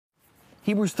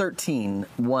Hebrews 13,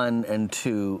 1 and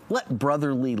 2, let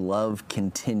brotherly love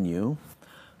continue.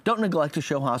 Don't neglect to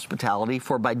show hospitality,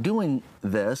 for by doing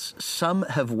this, some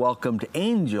have welcomed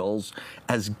angels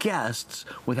as guests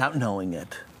without knowing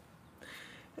it.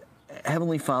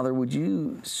 Heavenly Father, would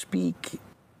you speak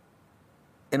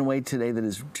in a way today that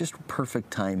is just perfect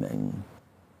timing?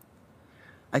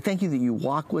 I thank you that you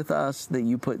walk with us, that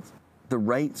you put the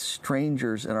right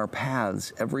strangers in our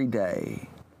paths every day.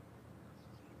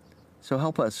 So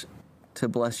help us to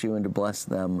bless you and to bless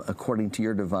them according to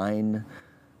your divine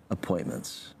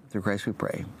appointments. Through Christ we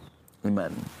pray.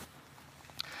 Amen.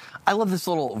 I love this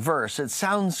little verse. It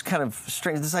sounds kind of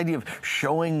strange, this idea of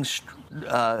showing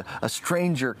a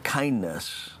stranger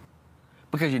kindness,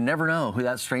 because you never know who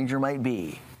that stranger might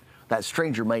be. That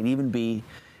stranger might even be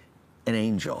an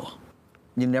angel.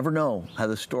 You never know how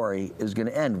the story is going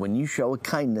to end when you show a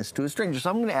kindness to a stranger. So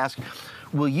I'm going to ask,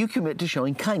 will you commit to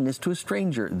showing kindness to a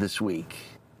stranger this week?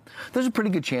 There's a pretty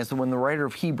good chance that when the writer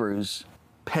of Hebrews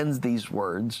pens these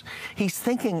words, he's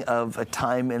thinking of a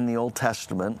time in the Old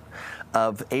Testament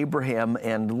of Abraham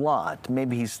and Lot.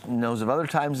 Maybe he knows of other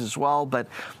times as well, but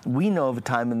we know of a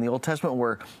time in the Old Testament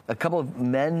where a couple of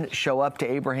men show up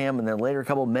to Abraham, and then later a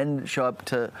couple of men show up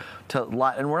to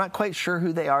Lot, and we're not quite sure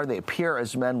who they are. They appear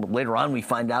as men, but later on we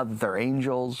find out that they're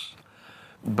angels.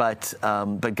 But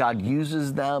God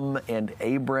uses them, and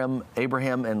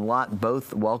Abraham and Lot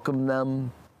both welcome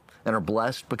them and are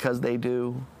blessed because they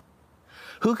do.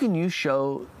 Who can you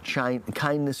show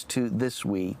kindness to this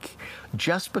week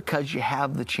just because you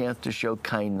have the chance to show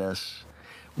kindness,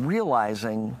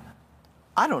 realizing,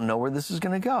 I don't know where this is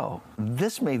going to go.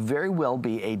 This may very well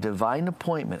be a divine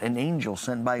appointment, an angel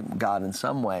sent by God in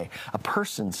some way, a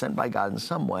person sent by God in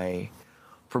some way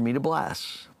for me to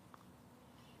bless.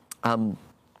 When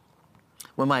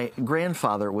my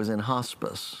grandfather was in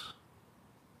hospice,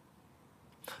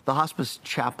 the hospice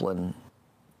chaplain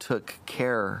took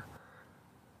care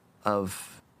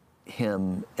of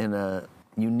him in a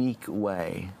unique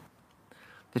way.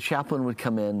 The chaplain would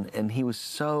come in, and he was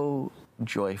so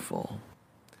joyful,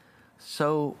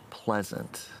 so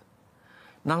pleasant.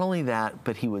 Not only that,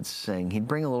 but he would sing. He'd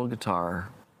bring a little guitar,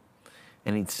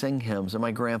 and he'd sing hymns, and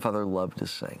my grandfather loved to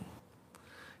sing.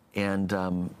 And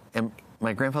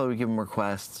my grandfather would give him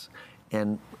requests,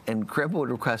 and Grandpa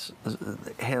would request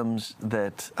hymns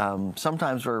that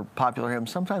sometimes were popular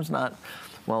hymns, sometimes not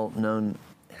well-known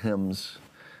hymns,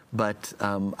 but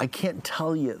I can't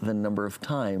tell you the number of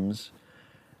times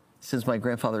since my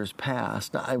grandfather's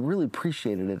passed. I really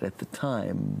appreciated it at the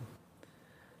time.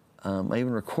 I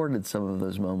even recorded some of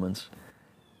those moments,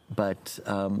 but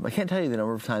I can't tell you the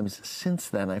number of times since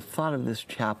then I've thought of this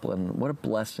chaplain. What a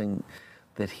blessing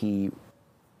that he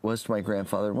was to my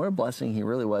grandfather, and what a blessing he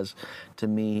really was to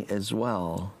me as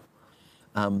well.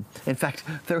 In fact,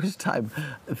 there was a time,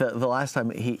 the last time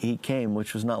he came,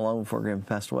 which was not long before Grandpa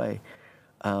passed away,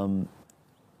 Grandpa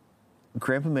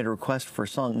made a request for a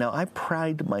song. Now, I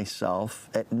pride myself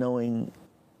at knowing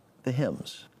the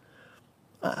hymns.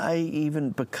 I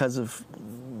even, because of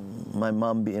my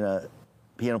mom being a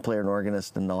piano player and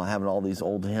organist and having all these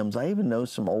old hymns, I even know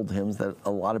some old hymns that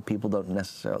a lot of people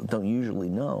don't usually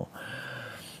know.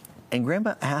 And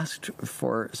Grandpa asked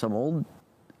for some old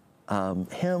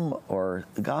hymn or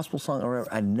the gospel song or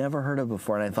whatever I'd never heard of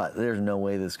before, and I thought, there's no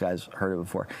way this guy's heard it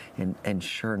before, and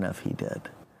sure enough he did,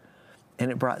 and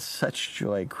it brought such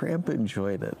joy. Grandpa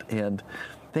enjoyed it, and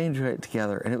they enjoyed it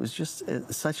together, and it was just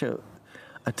such a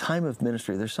time of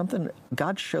ministry. There's something,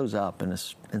 God shows up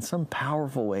in some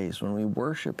powerful ways when we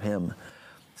worship him,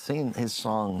 singing his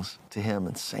songs to him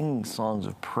and singing songs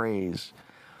of praise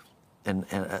and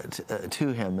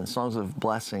to him, and songs of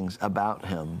blessings about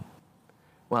him.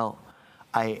 Well,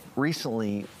 I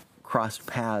recently crossed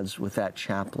paths with that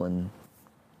chaplain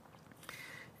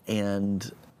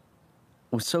and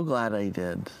was so glad I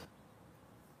did.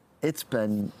 It's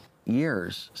been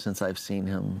years since I've seen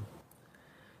him,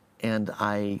 and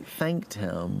I thanked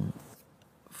him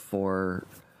for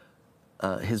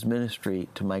his ministry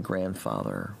to my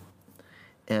grandfather.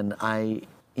 And I'd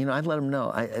let him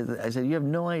know. I said, you have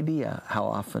no idea how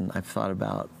often I've thought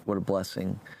about what a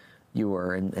blessing you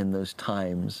were in those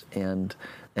times, and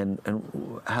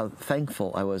how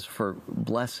thankful I was for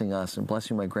blessing us and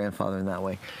blessing my grandfather in that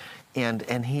way.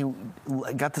 And he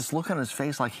got this look on his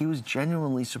face like he was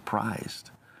genuinely surprised.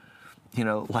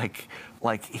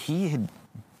 Like he had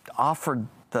offered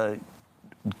the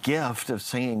gift of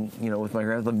singing, with my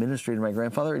grandfather, the ministry to my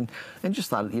grandfather, and just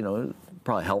thought,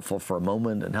 probably helpful for a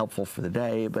moment and helpful for the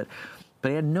day, but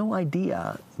he had no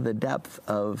idea the depth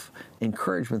of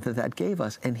encouragement that gave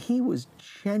us. And he was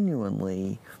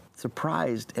genuinely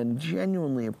surprised and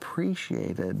genuinely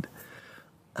appreciated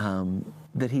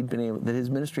that his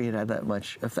ministry had that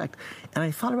much effect. And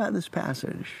I thought about this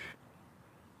passage.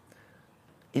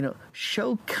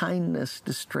 Show kindness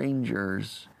to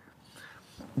strangers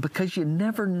because you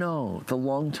never know the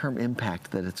long-term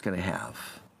impact that it's going to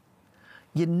have.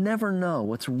 You never know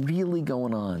what's really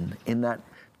going on in that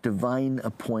divine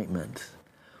appointment.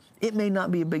 It may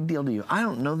not be a big deal to you. I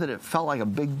don't know that it felt like a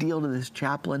big deal to this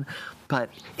chaplain, but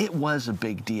it was a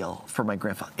big deal for my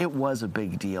grandfather. It was a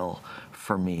big deal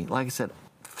for me. Like I said,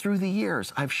 through the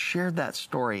years, I've shared that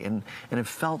story and have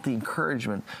felt the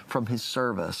encouragement from his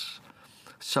service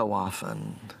so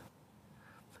often.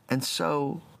 And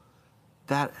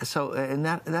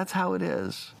that's how it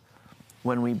is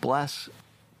when we bless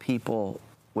people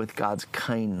with God's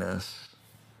kindness.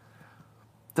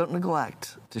 Don't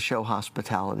neglect to show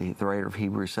hospitality, the writer of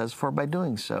Hebrews says, for by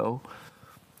doing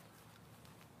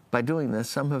this,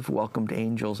 some have welcomed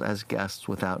angels as guests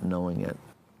without knowing it.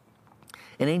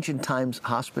 In ancient times,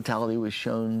 hospitality was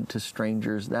shown to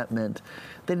strangers. That meant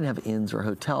they didn't have inns or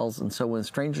hotels, and so when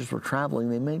strangers were traveling,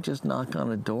 they may just knock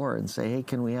on a door and say, hey,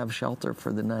 can we have shelter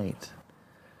for the night?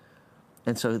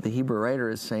 And so the Hebrew writer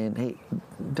is saying, hey,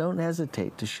 don't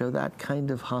hesitate to show that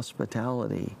kind of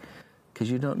hospitality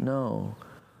because you don't know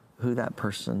who that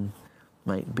person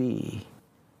might be.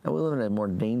 Now, we live in a more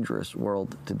dangerous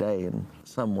world today in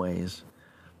some ways,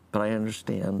 but I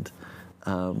understand.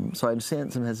 So I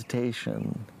understand some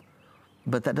hesitation,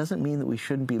 but that doesn't mean that we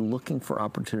shouldn't be looking for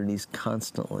opportunities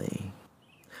constantly.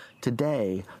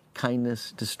 Today,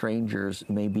 kindness to strangers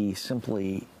may be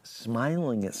simply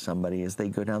smiling at somebody as they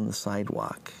go down the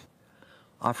sidewalk,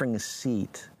 offering a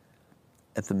seat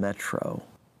at the metro,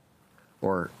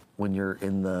 or when you're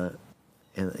in the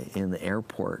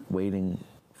airport waiting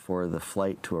for the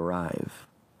flight to arrive.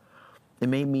 It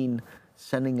may mean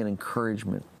sending an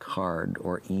encouragement card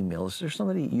or email. Is there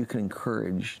somebody you can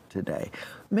encourage today?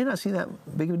 It may not seem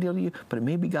that big of a deal to you, but it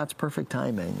may be God's perfect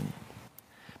timing.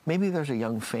 Maybe there's a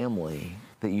young family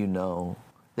that you know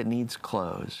that needs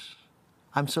clothes.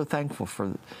 I'm so thankful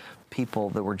for people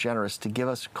that were generous to give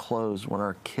us clothes when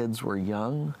our kids were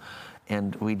young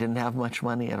and we didn't have much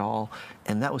money at all.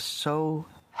 And that was so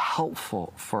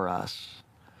helpful for us.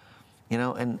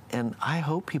 And I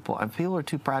hope people are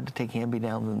too proud to take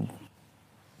hand-me-downs, and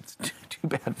it's too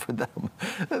bad for them.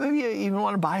 Maybe you even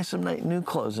want to buy some new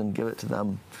clothes and give it to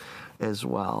them as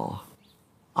well.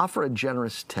 Offer a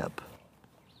generous tip.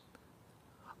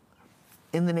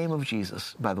 In the name of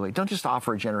Jesus, by the way, don't just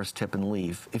offer a generous tip and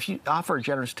leave. If you offer a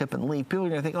generous tip and leave, people are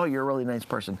going to think, oh, you're a really nice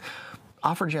person.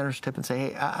 Offer a generous tip and say,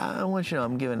 hey, I want you to know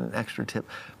I'm giving an extra tip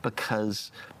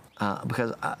because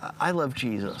I love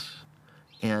Jesus,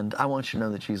 and I want you to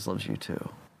know that Jesus loves you too.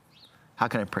 How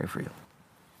can I pray for you?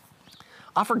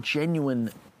 Offer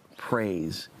genuine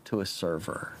praise to a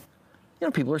server.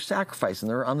 People are sacrificing.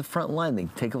 They're on the front line. They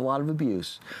take a lot of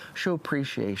abuse. Show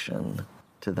appreciation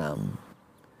to them.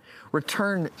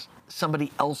 Return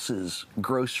somebody else's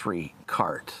grocery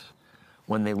cart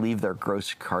when they leave their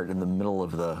grocery cart in the middle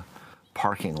of the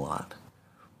parking lot.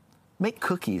 Make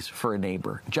cookies for a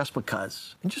neighbor just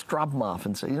because, and just drop them off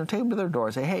and say, take them to their door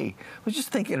and say, hey, I was just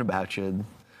thinking about you.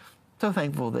 So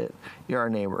thankful that you're our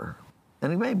neighbor.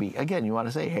 And maybe, again, you want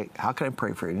to say, hey, how can I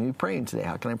pray for you? And you're praying today,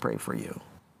 how can I pray for you?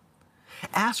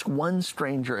 Ask one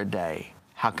stranger a day,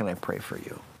 how can I pray for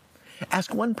you?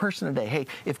 Ask one person a day, hey,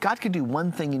 if God could do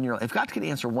one thing in your life, if God could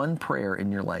answer one prayer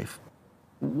in your life,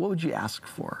 what would you ask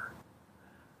for?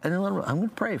 And then let them know, I'm going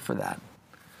to pray for that.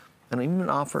 And I even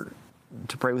offer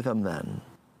to pray with them then.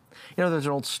 There's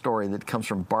an old story that comes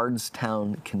from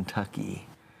Bardstown, Kentucky.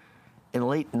 In the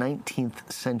late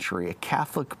 19th century, a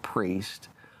Catholic priest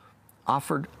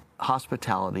offered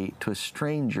hospitality to a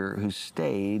stranger who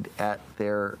stayed at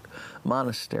their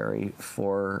monastery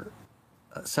for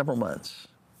several months.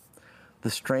 The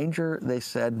stranger, they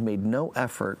said, made no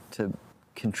effort to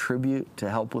contribute to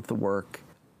help with the work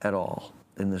at all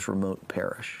in this remote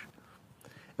parish.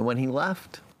 And when he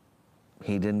left,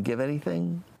 he didn't give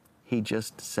anything. He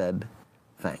just said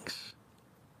thanks.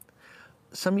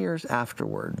 Some years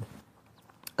afterward,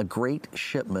 a great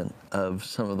shipment of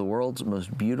some of the world's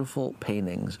most beautiful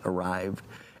paintings arrived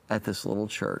at this little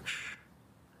church.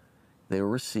 They were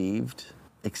received,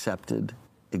 accepted,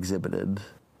 exhibited.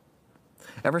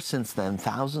 Ever since then,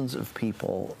 thousands of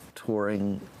people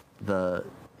touring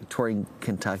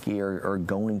Kentucky or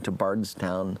going to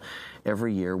Bardstown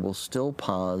every year will still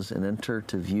pause and enter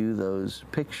to view those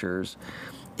pictures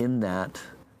in that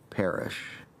parish.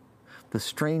 The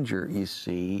stranger, you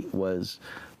see, was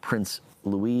Prince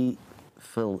Louis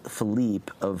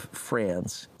Philippe of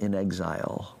France in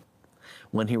exile.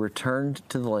 When he returned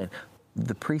to the land,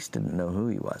 The priest didn't know who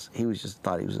he was. He was just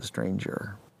thought he was a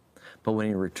stranger. But when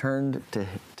he returned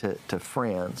to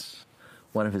France,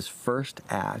 one of his first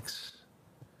acts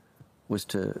was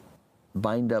to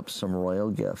bind up some royal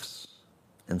gifts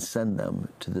and send them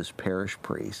to this parish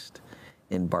priest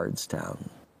in Bardstown.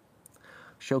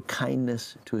 Show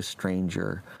kindness to a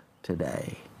stranger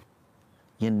today.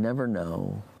 You never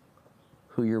know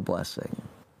who you're blessing.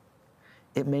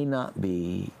 It may not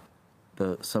be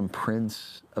some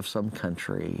prince of some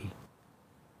country,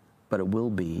 but it will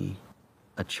be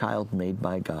a child made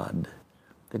by God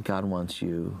that God wants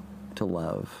you to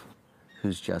love,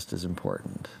 who's just as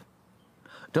important.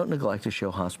 Don't neglect to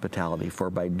show hospitality, for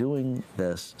by doing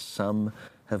this, some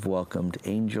have welcomed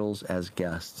angels as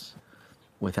guests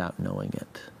without knowing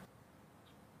it.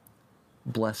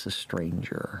 Bless a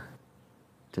stranger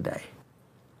today.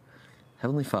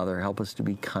 Heavenly Father, help us to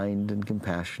be kind and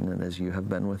compassionate as you have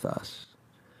been with us.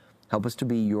 Help us to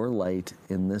be your light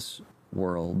in this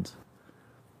world,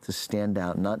 to stand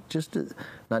out, not just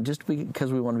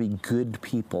because we want to be good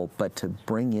people, but to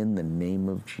bring in the name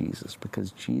of Jesus,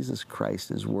 because Jesus Christ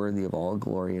is worthy of all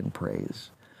glory and praise.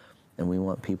 And we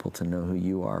want people to know who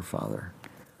you are, Father.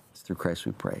 It's through Christ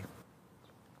we pray.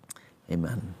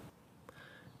 Amen.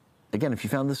 Again, if you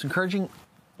found this encouraging,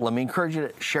 let me encourage you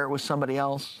to share it with somebody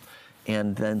else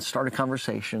and then start a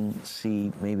conversation,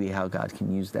 see maybe how God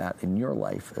can use that in your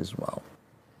life as well.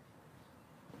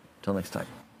 Till next time.